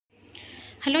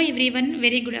Hello everyone,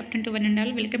 very good afternoon to one and all.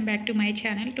 Welcome back to my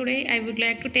channel. Today I would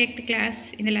like to take the class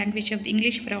in the language of the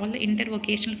English for all the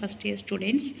inter-vocational first year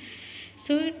students.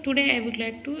 So today I would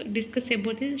like to discuss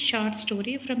about the short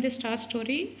story. From the short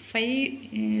story,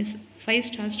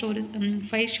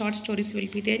 five short stories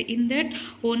will be there. In that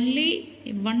only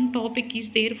one topic is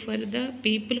there for the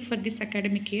people for this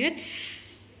academic year.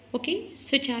 Okay.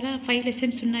 So చాలా 5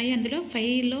 lessons ఉన్నాయి. అందులో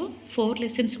 5లో 4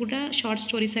 lessons కూడా short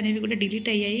stories అనేవి కూడా delete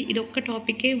అయ్యాయి. ఇదొక్క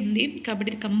టాపికే ఉంది కాబట్టి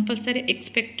ఇది కంపల్సరీ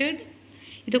ఎక్స్పెక్టెడ్.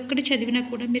 ఇదొక్కటి చదివినా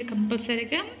కూడా మీరు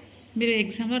కంపల్సరీగా మీరు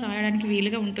ఎగ్జామ్లో రాయడానికి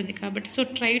వీలుగా ఉంటుంది కాబట్టి so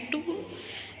try to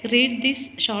read this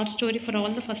short story for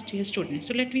all the first year students.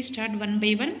 So let we start one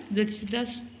by one. This is the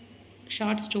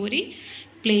short story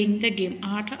playing the game,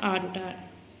 ఆట ఆడుట.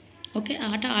 Okay,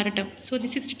 ఆట ఆడటం. So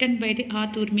this is written by the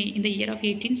author me in the year of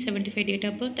 1875, date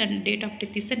of birth and date of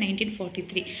death is the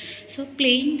 1943. So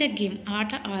playing the game,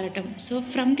 ఆట ఆడటం. So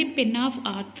from the pen of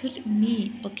author me.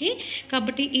 Okay,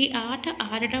 కాబట్టి ఈ ఆట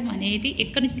ఆడటం అనేది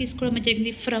ఎక్కడి నుంచి తీసుకోవడం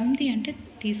జరిగింది? ఫ్రమ్ ది అంటే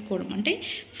తీసుకోవడం, అంటే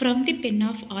from the pen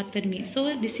of author me. So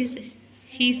this is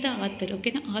he's the author.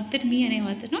 ఓకేనా, ఆథర్ మీ అనే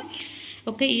అతను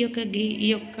ఓకే ఈ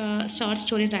యొక్క షార్ట్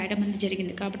స్టోరీ రాయడం అనేది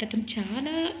జరిగింది. కాబట్టి అతను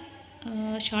చాలా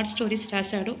షార్ట్ స్టోరీస్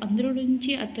రాశాడు. అందులో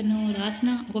నుంచి అతను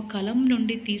రాసిన ఒక కలం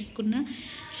నుండి తీసుకున్న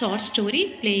short story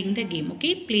playing the game. Okay,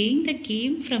 playing the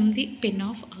game from the pen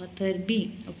of author B.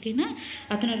 ఓకేనా,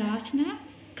 అతను రాసిన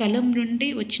కలం నుండి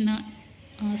వచ్చిన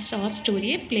short story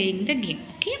playing the game.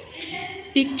 Okay,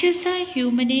 pictures the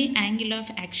human angle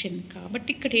of action. కాబట్టి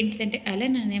ఇక్కడ ఏంటిదంటే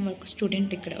అలెన్ అనే ఒక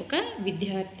స్టూడెంట్, ఇక్కడ ఒక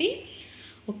విద్యార్థి.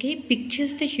 Okay,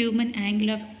 pictures the human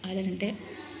angle of Allen అంటే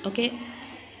ఓకే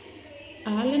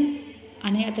ఆలన్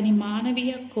అనే అతని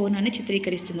మానవీయ కోణాన్ని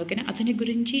చిత్రీకరిస్తుంది. ఓకేనా, అతని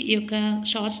గురించి ఈ యొక్క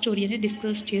షార్ట్ స్టోరీ అనేది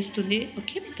డిస్కస్ చేస్తుంది.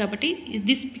 ఓకే, కాబట్టి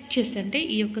దిస్ పిక్చర్స్ అంటే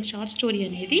ఈ యొక్క షార్ట్ స్టోరీ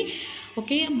అనేది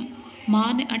ఓకే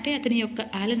అంటే అతని యొక్క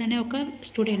ఆలన్ అనే ఒక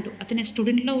స్టూడెంట్, అతని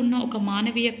స్టూడెంట్లో ఉన్న ఒక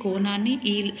మానవీయ కోణాన్ని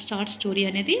ఈ షార్ట్ స్టోరీ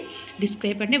అనేది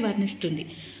డిస్క్రైబ్ అంటే వర్ణిస్తుంది.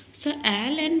 So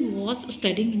Alan was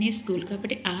studying in a school.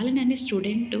 కాబట్టి ఆలన్ అనే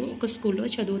స్టూడెంట్ ఒక స్కూల్లో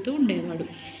చదువుతూ ఉండేవాడు.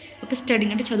 ఒక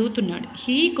స్టడింగ్ అంటే చదువుతున్నాడు.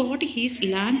 He got he's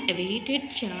long awaited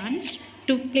chance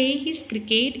to play his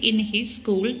cricket in his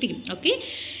school team. Okay,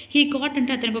 he got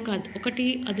అంటే అతనికి ఒకటి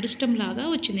అదృష్టం లాగా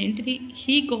వచ్చింది. ఏంటిది?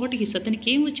 హీ గాట్ హిస్, అతనికి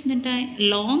ఏం వచ్చిందంట?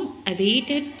 లాంగ్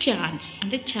అవైటెడ్ ఛాన్స్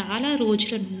అంటే చాలా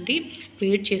రోజుల నుండి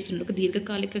వెయిట్ చేస్తున్నాడు, ఒక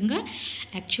దీర్ఘకాలికంగా.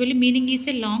 Actually meaning is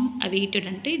a long awaited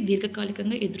అంటే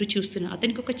దీర్ఘకాలికంగా ఎదురు చూస్తున్నా.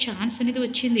 అతనికి ఒక ఛాన్స్ అనేది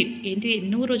వచ్చింది. ఏంటి?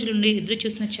 ఎన్నో రోజుల నుండి ఎదురు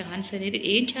చూస్తున్న ఛాన్స్ అనేది.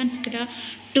 ఏం ఛాన్స్ ఇక్కడ?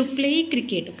 To play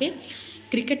cricket. Okay,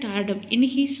 cricket ఆడడం ఇన్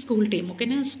హీస్ స్కూల్ టీమ్.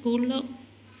 ఓకేనా, స్కూల్లో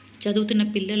చదువుతున్న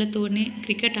పిల్లలతోనే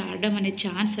క్రికెట్ ఆడడం అనే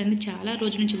ఛాన్స్ అనేది చాలా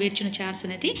రోజుల నుంచి వేర్చిన ఛాన్స్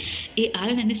అనేది ఈ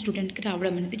ఆలన్ అనే స్టూడెంట్కి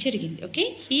రావడం అనేది జరిగింది. Okay,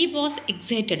 he was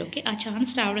excited. Okay, ఆ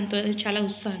ఛాన్స్ రావడంతో చాలా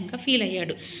ఉత్సాహంగా ఫీల్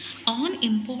అయ్యాడు. ఆన్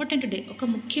ఇంపార్టెంట్ డే,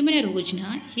 ఒక ముఖ్యమైన రోజున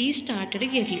హీ స్టార్టెడ్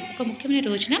ఎర్లీ. ఒక ముఖ్యమైన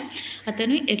రోజున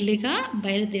అతను ఎర్లీగా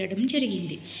బయలుదేరడం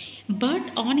జరిగింది. But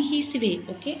on his way,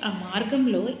 okay ఆ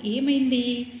మార్గంలో ఏమైంది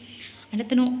అంటే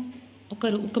అతను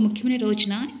ఒక ముఖ్యమైన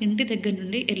రోజున ఇంటి దగ్గర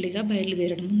నుండి ఎర్లీగా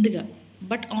బయలుదేరడం ముందుగా.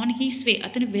 బట్ ఆన్ హీస్ వే,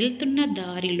 అతను వెళ్తున్న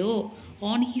దారిలో,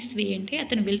 ఆన్ హీస్ వే అంటే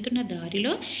అతను వెళ్తున్న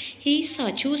దారిలో హీ సా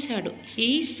చూశాడు. హీ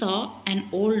సా అండ్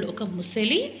ఓల్డ్, ఒక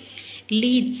ముసలి,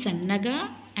 లీన్ సన్నగా,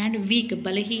 అండ్ వీక్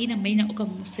బలహీనమైన ఒక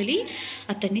ముసలి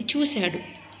అతన్ని చూశాడు.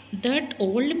 That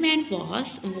old man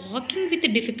was walking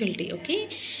with difficulty. Okay,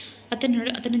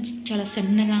 అతను చాలా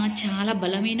సన్నగా, చాలా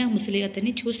బలమైన ముసలి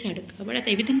అతన్ని చూశాడు. కాబట్టి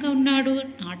అతను ఏ విధంగా ఉన్నాడు?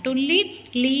 Not only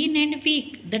lean and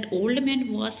weak, that old man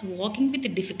was walking with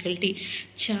difficulty.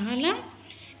 చాలా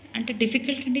అంటే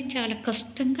డిఫికల్ట్ అంటే చాలా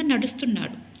కష్టంగా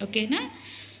నడుస్తున్నాడు. ఓకేనా,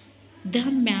 the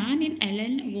man in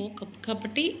Allen woke up.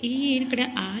 కాబట్టి ఇక్కడ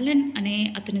ఆలన్ అనే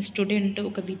అతని స్టూడెంట్,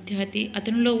 ఒక విద్యార్థి,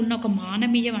 అతనిలో ఉన్న ఒక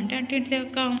మానవీయం అంటే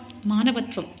ఒక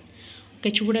మానవత్వం.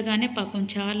 ఓకే, చూడగానే పాపం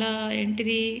చాలా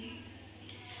ఏంటిది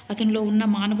అతనిలో ఉన్న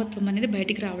మానవత్వం అనేది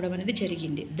బయటికి రావడం అనేది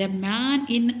జరిగింది. The man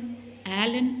in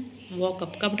Alan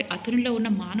వాకప్. కాబట్టి అతనిలో ఉన్న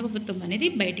మానవత్వం అనేది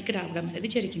బయటికి రావడం అనేది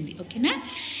జరిగింది. ఓకేనా,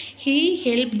 he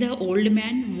help the old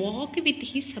man walk with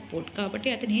he support.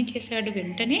 కాబట్టి అతను ఏం చేశాడు?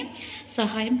 వెంటనే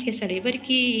సహాయం చేశాడు.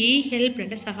 ఎవరికి? హీ హెల్ప్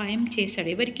అంటే సహాయం చేశాడు.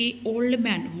 ఎవరికి? Old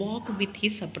man walk with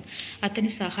he support.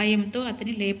 అతని సహాయంతో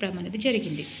అతని లేపడం అనేది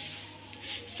జరిగింది.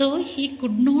 So he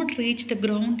could not reach the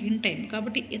ground in time.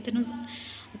 కాబట్టి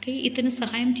ఇతను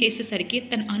సహాయం చేసేసరికి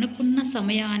తను అనుకున్న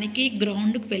సమయానికి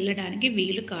గ్రౌండ్కి వెళ్ళడానికి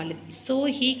వీలు కాలేదు. సో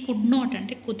హీ కుడ్ నాట్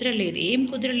అంటే కుదరలేదు. ఏం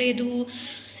కుదరలేదు?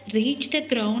 Reach the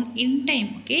ground in time.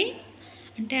 Okay,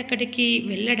 అంటే అక్కడికి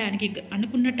వెళ్ళడానికి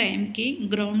అనుకున్న టైంకి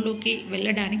గ్రౌండ్లోకి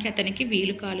వెళ్ళడానికి అతనికి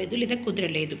వీలు కాలేదు లేదా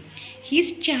కుదరలేదు.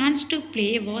 He's chance to play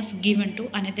was given to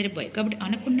another bye. కాబట్టి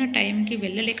అనుకున్న టైంకి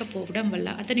వెళ్ళలేకపోవడం వల్ల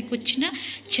అతనికి వచ్చిన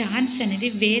ఛాన్స్ అనేది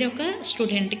వేరొక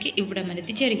స్టూడెంట్కి ఇవ్వడం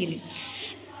అనేది జరిగింది.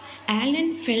 యాలన్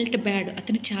ఫెల్ట్ బ్యాడ్.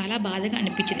 అతనికి చాలా బాధగా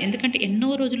అనిపించింది. ఎందుకంటే ఎన్నో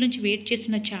రోజుల నుంచి వెయిట్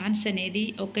చేసిన ఛాన్స్ అనేది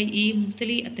ఈ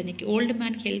ముసలి అతనికి ఓల్డ్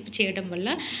మ్యాన్కి హెల్ప్ చేయడం వల్ల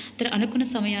అతను అనుకున్న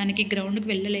సమయానికి గ్రౌండ్కి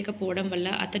వెళ్ళలేకపోవడం వల్ల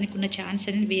అతనికి ఉన్న ఛాన్స్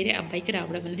అనేది వేరే అబ్బాయికి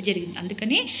రావడం అనేది జరిగింది.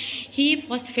 అందుకని హీ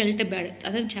వాస్ ఫెల్ట్ బ్యాడ్.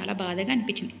 అతను చాలా బాధగా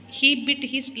అనిపించింది. He bit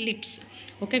his lips.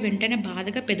 వెంటనే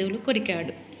బాధగా పెదవులు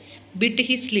కొరికాడు. బిట్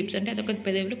హిస్ లిప్స్ అంటే అదొక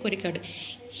పెదవులు కొరికాడు.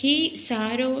 He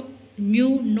sorrow new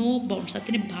no bounds.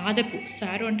 అతని బాధకు,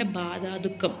 సారో అంటే బాధ,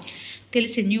 దుఃఖం,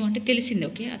 తెలిసింది, న్యూ అంటే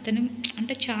తెలిసింది. అతను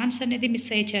అంటే ఛాన్స్ అనేది మిస్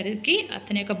అయ్యేసరికి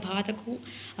అతని యొక్క బాధకు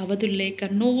అవధులు లేక,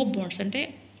 నో బౌండ్స్ అంటే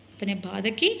అతని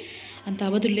బాధకి అంత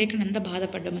అవధులు లేక అంత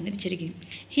బాధపడడం అనేది జరిగింది.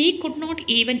 He could not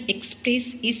even express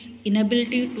his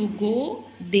inability to go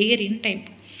there in time.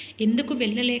 ఎందుకు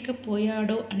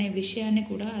వెళ్ళలేకపోయాడో అనే విషయాన్ని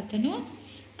కూడా అతను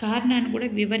కారణాన్ని కూడా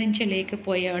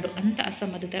వివరించలేకపోయాడు. అంత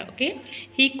అసమర్థత.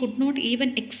 He could not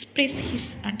even express his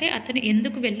అంటే అతను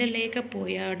ఎందుకు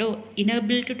వెళ్ళలేకపోయాడో,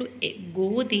 inability to go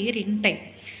there in time,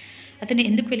 అతను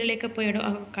ఎందుకు వెళ్ళలేకపోయాడో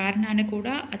ఆ కారణాన్ని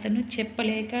కూడా అతను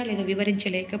చెప్పలేక లేదా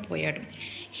వివరించలేకపోయాడు.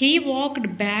 He walked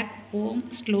back home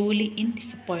slowly in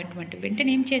disappointment.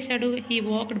 వెంటనే ఏం చేశాడు? He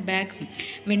walked back home.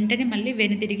 వెంటనే మళ్ళీ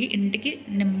వెనుతిరిగి ఇంటికి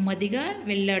నెమ్మదిగా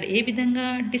వెళ్ళాడు. ఏ విధంగా?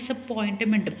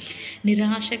 డిసప్పాయింట్మెంట్,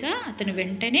 నిరాశగా. అతను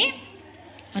వెంటనే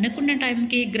అనుకున్న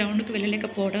టైంకి గ్రౌండ్కి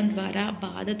వెళ్ళలేకపోవడం ద్వారా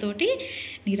బాధతోటి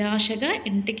నిరాశగా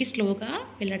ఇంటికి స్లోగా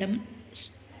వెళ్ళడం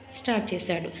స్టార్ట్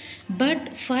చేశాడు. But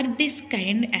for this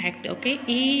kind act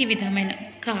ఈ విధమైన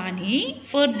కానీ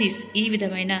ఫర్ దిస్ ఈ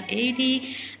విధమైన ఏది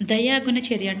దయాగుణ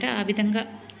చర్య అంటే ఆ విధంగా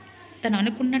తను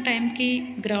అనుకున్న టైంకి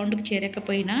గ్రౌండ్కి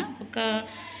చేరకపోయినా ఒక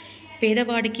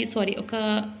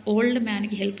ఓల్డ్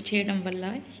మ్యాన్కి హెల్ప్ చేయడం వల్ల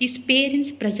his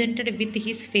parents presented with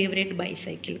his favourite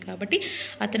bicycle. కాబట్టి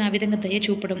అతను ఆ విధంగా దయ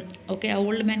చూపడం, ఆ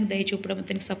ఓల్డ్ మ్యాన్కి దయ చూపడం,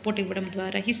 అతనికి సపోర్ట్ ఇవ్వడం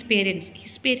ద్వారా హిస్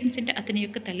పేరెంట్స్ అంటే అతని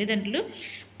యొక్క తల్లిదండ్రులు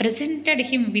presented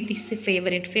him with his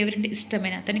favourite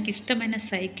ఇష్టమైన, అతనికి ఇష్టమైన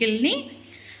సైకిల్ని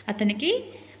అతనికి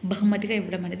బహుమతిగా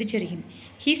ఇవ్వడం అనేది జరిగింది.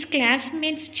 His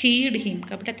classmates cheered him.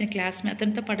 కాబట్టి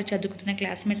అతనితో పాటు చదువుకుతున్న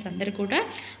క్లాస్మేట్స్ అందరూ కూడా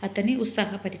అతన్ని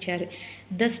ఉత్సాహపరిచారు.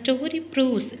 ద స్టోరీ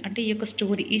ప్రూవ్స్ అంటే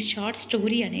ఈ షార్ట్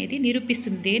స్టోరీ అనేది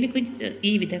నిరూపిస్తుంది దేని గురించి?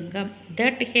 ఈ విధంగా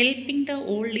that helping the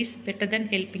old is better then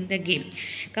helping the game.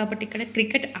 కాబట్టి ఇక్కడ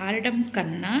క్రికెట్ ఆడడం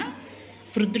కన్నా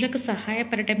వృద్ధులకు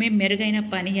సహాయపడటమే మెరుగైన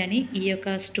పని అని ఈ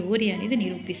యొక్క స్టోరీ అనేది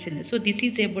నిరూపిస్తుంది. So this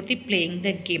is about the playing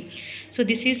the game. So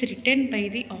this is written by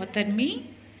the author me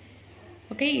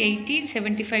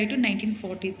 1875 to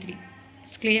 1943.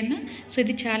 క్లియర్నా? So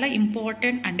ఇది చాలా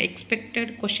important and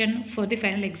expected question for the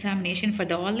final examination for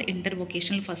the all the inter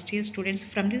vocational first year students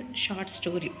from the short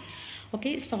story.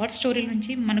 Short story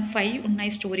నుంచి మనకు 5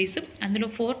 ఉన్నాయి stories. అందులో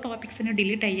 4 topics అనేవి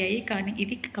delete అయ్యాయి, కానీ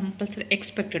ఇది కంపల్సరీ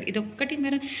ఎక్స్పెక్టెడ్. ఇది ఒక్కటి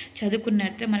మీరు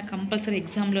చదువుకున్నట్టే మనకు కంపల్సరీ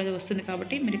ఎగ్జామ్లో వస్తుంది.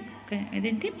 కాబట్టి మీరు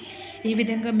ఈ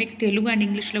విధంగా మీకు తెలుగు అండ్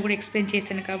ఇంగ్లీష్లో కూడా ఎక్స్ప్లెయిన్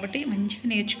చేశాను కాబట్టి మంచిగా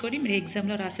నేర్చుకొని మీరు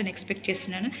ఎగ్జామ్లో రాసని ఎక్స్పెక్ట్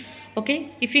చేస్తున్నాను.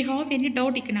 If you have any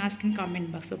doubt you can ask in comment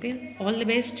box. All the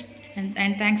best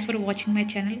and thanks for watching my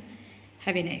channel.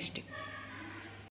 Have a nice day.